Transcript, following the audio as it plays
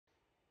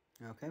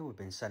Okay, we've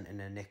been sent in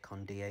a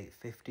Nikon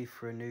D850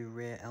 for a new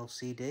rear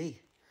LCD.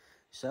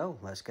 So,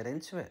 let's get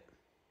into it.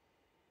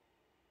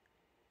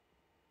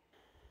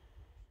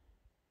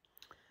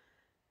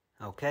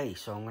 Okay,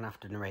 so I'm going to have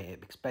to narrate it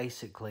because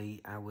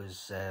basically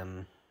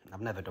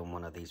I've never done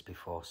one of these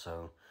before,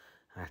 so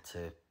I had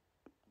to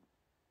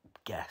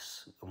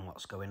guess on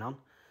what's going on.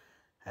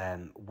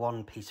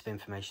 One piece of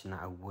information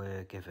that I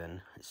were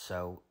given,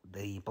 so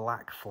the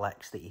black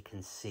flecks that you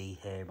can see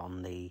here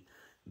on the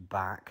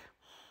back,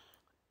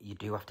 you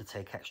do have to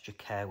take extra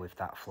care with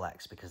that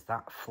flex because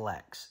that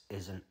flex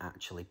isn't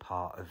actually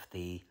part of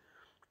the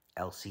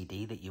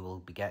LCD that you will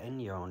be getting,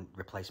 your own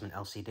replacement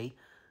LCD.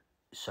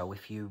 So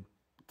if you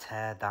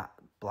tear that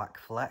black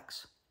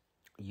flex,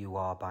 you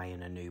are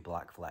buying a new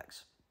black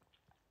flex.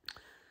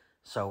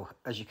 So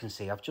as you can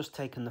see, I've just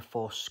taken the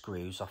 4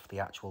 screws off the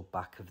actual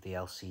back of the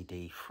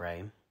LCD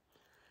frame,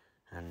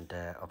 and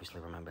obviously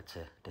remember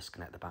to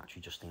disconnect the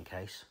battery just in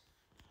case.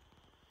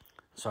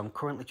 So I'm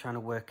currently trying to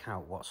work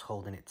out what's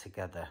holding it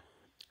together,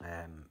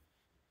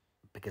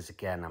 because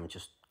again, I'm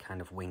just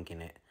kind of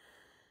winging it.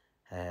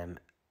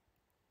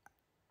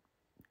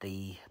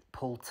 The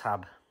pull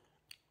tab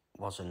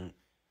wasn't,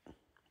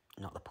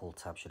 not the pull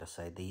tab should I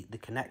say, the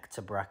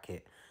connector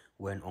bracket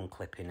weren't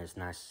unclipping as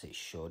nice as it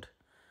should.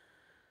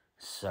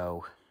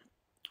 So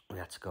we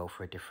had to go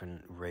for a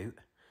different route.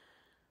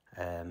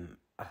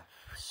 I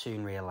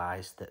soon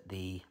realised that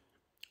the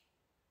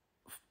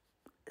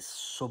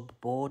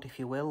subboard, if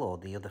you will, or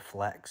the other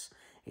flex,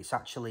 it's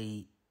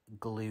actually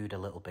glued a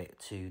little bit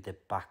to the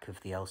back of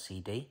the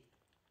LCD.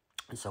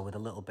 And so with a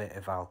little bit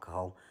of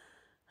alcohol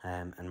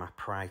and my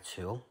pry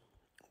tool,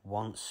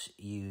 once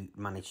you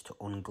manage to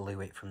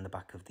unglue it from the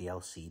back of the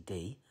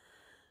LCD,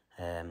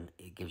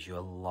 it gives you a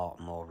lot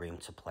more room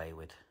to play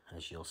with,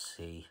 as you'll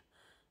see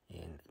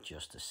in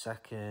just a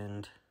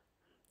second,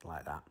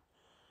 like that.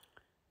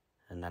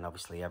 And then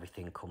obviously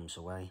everything comes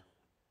away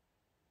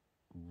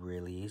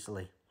really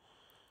easily.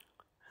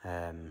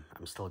 I'm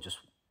still just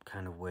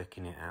kind of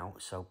working it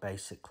out. So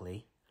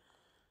basically,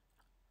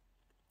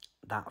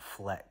 that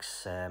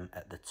flex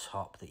at the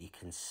top that you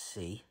can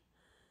see,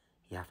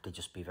 you have to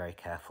just be very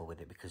careful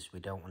with it because we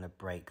don't want to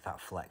break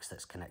that flex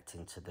that's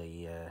connecting to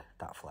the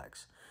that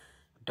flex.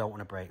 We don't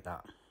want to break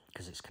that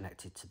because it's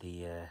connected to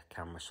the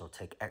camera, so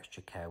take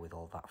extra care with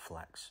all that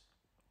flex.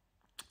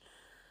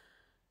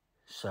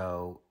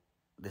 So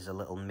there's a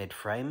little mid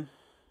frame.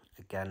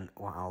 Again,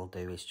 what I'll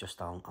do is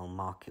just I'll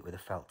mark it with a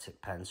felt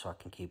tip pen so I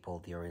can keep all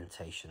the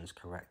orientations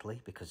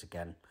correctly, because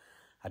again,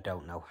 I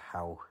don't know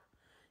how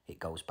it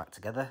goes back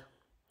together.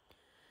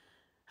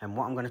 And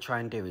what I'm going to try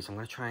and do is I'm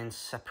going to try and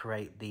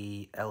separate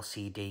the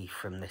LCD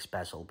from this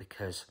bezel,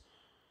 because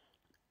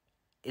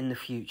in the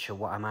future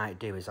what I might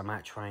do is I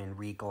might try and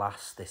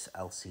re-glass this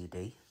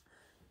LCD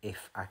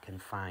if I can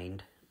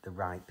find the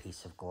right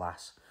piece of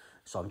glass.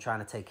 So I'm trying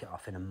to take it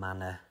off in a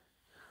manner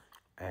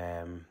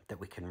that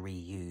we can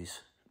reuse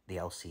the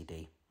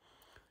LCD.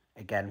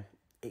 Again,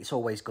 it's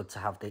always good to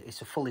have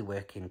it's a fully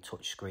working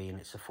touchscreen,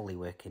 it's a fully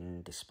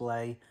working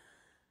display.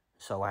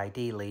 So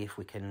ideally, if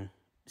we can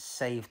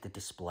save the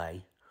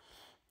display,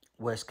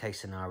 worst case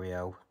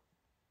scenario,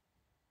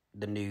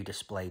 the new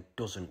display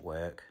doesn't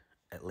work,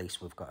 at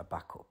least we've got a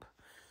backup.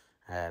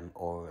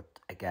 Or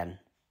again,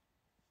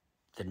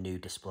 the new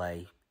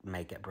display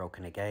may get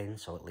broken again,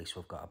 so at least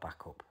we've got a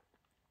backup.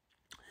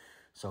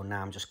 So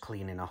now I'm just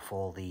cleaning off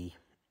all the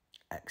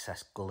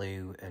excess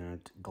glue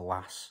and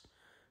glass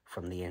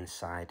from the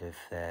inside of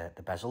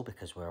the bezel,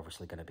 because we're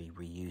obviously going to be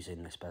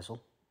reusing this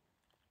bezel.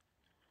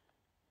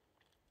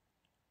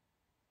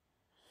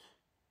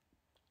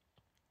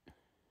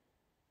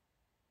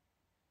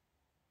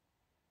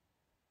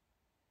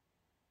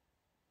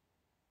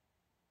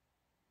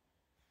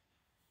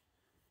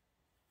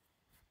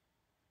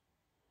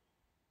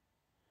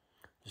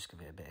 Just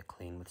give it a bit of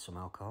clean with some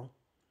alcohol,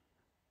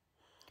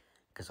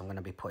 because I'm going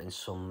to be putting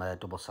some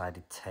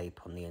double-sided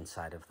tape on the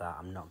inside of that.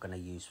 I'm not going to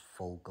use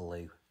full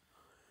glue.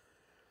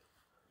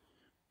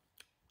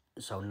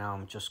 So now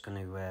I'm just going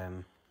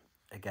to,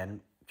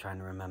 again, trying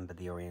to remember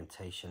the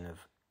orientation of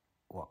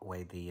what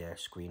way the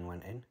screen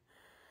went in,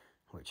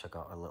 which I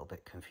got a little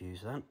bit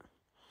confused then.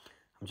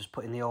 I'm just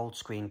putting the old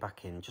screen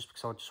back in, just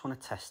because I just want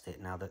to test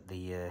it now that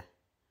the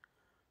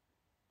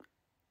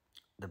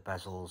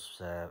bezels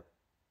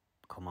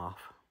come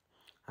off.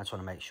 I just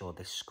want to make sure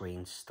this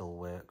screen still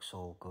works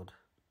all good,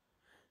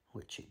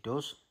 which it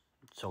does.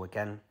 So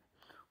again,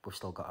 we've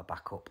still got a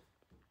backup.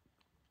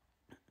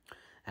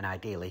 And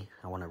ideally,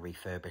 I want to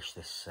refurbish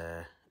this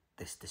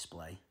this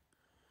display,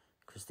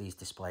 because these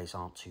displays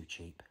aren't too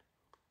cheap.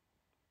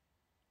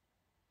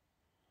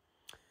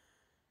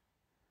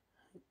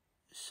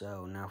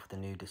 So now for the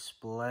new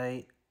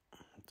display,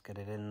 let's get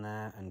it in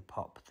there and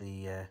pop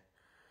the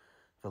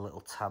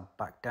little tab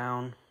back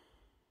down,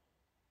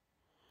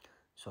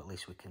 so at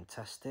least we can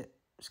test it.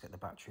 Let's get the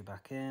battery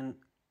back in.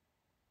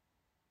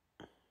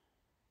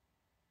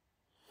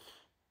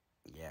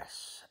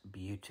 Yes,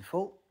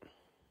 beautiful.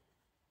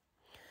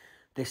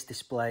 This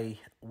display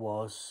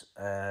was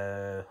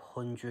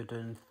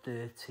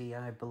 130,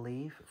 I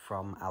believe,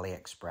 from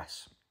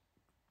AliExpress.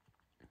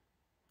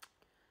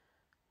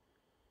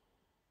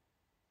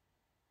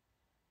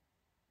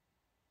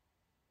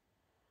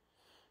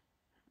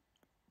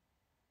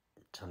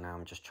 So now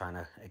I'm just trying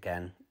to,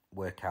 again,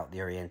 work out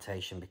the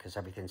orientation because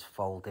everything's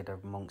folded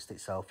amongst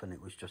itself and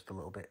it was just a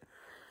little bit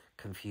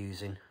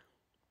confusing.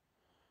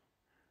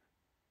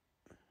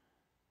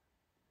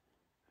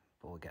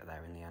 But we'll get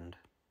there in the end.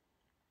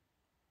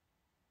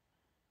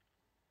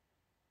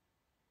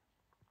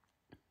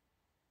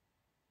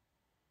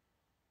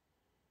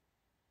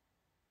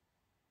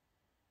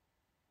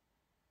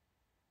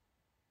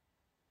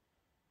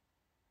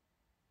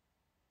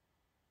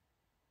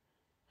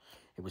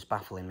 It was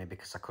baffling me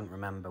because I couldn't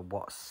remember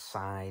what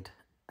side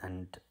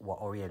and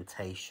what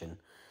orientation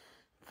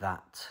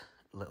that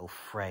little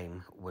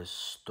frame was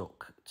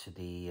stuck to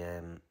the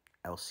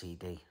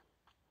LCD.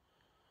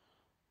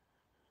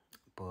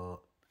 But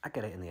I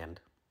get it in the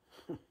end.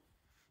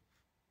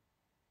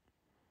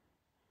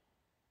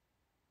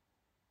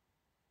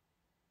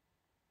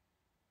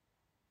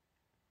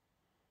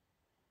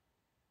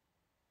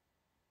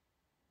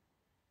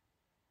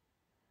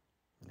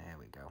 There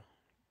we go.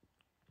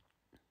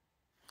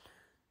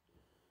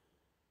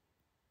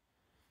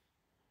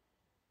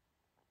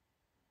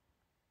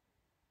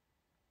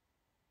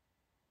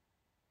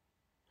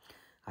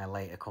 I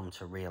later come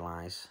to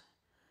realise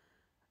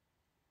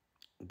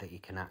that you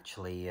can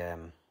actually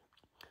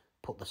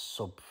put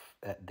the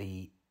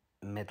the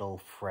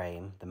middle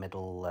frame, the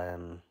middle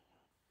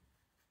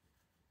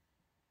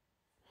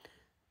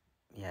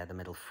the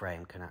middle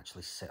frame can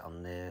actually sit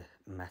on the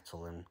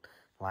metal, and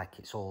like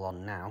it's all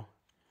on now,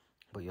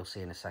 but you'll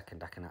see in a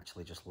second I can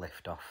actually just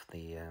lift off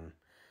the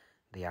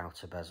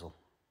outer bezel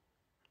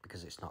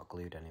because it's not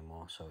glued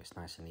anymore, so it's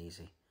nice and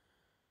easy.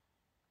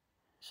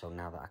 So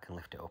now that I can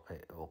lift it up,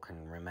 it all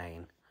can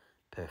remain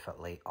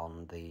perfectly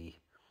on the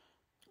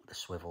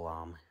swivel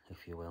arm,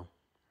 if you will.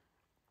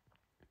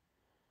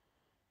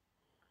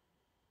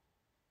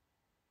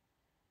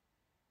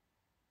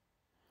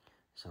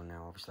 So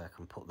now obviously I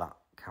can put that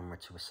camera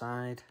to a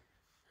side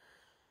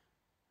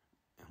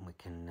and we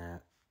can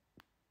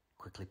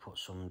quickly put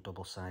some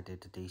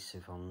double-sided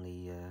adhesive on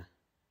the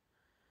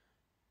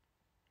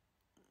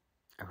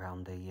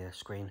around the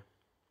screen.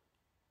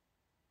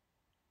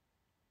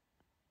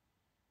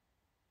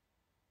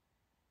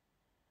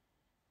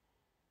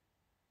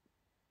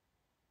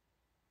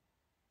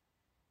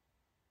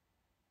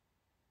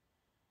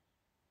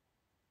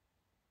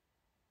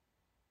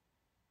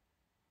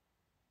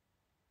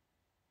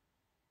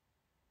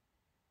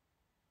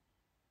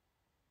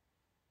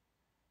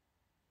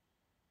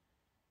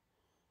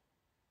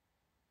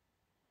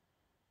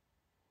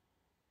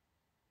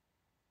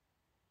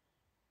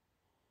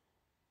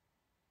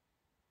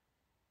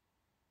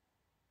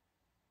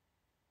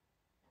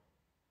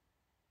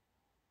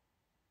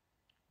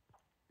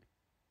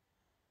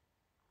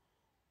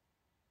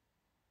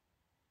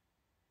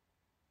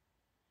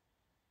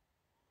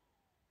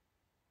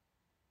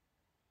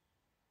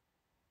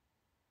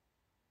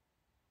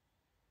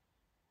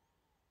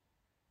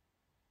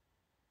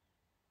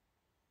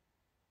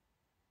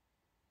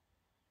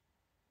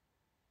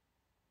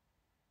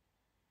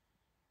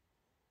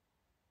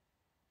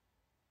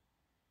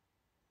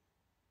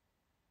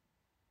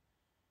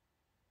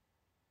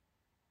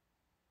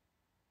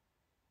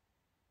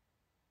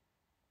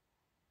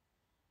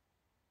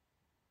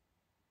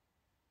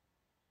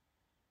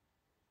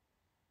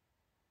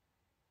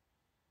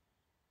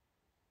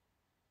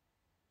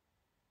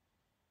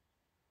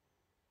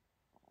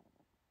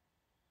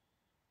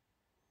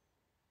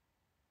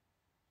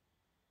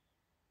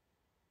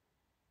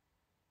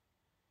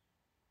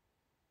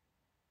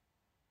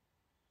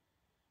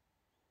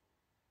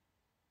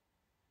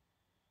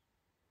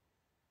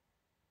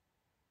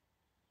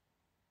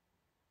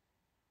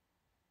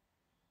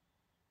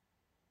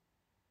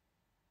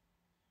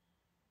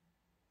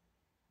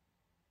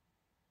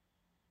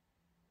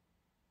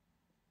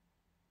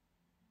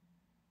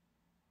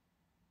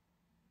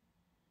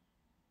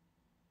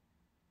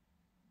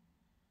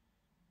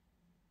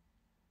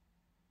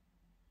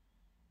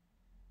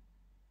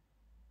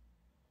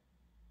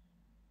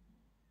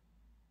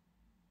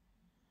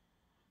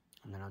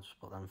 And then I'll just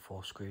put them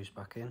 4 screws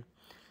back in.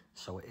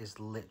 So it is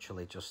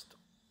literally just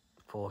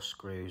 4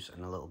 screws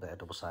and a little bit of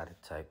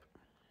double-sided tape.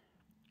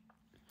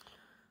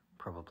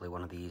 Probably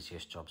one of the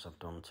easiest jobs I've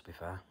done, to be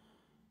fair.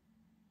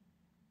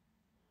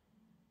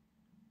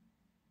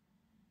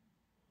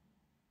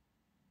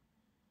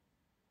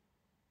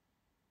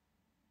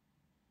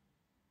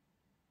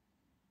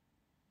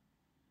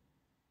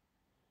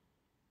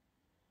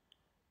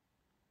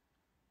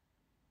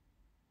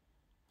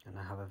 And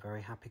I have a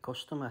very happy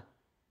customer.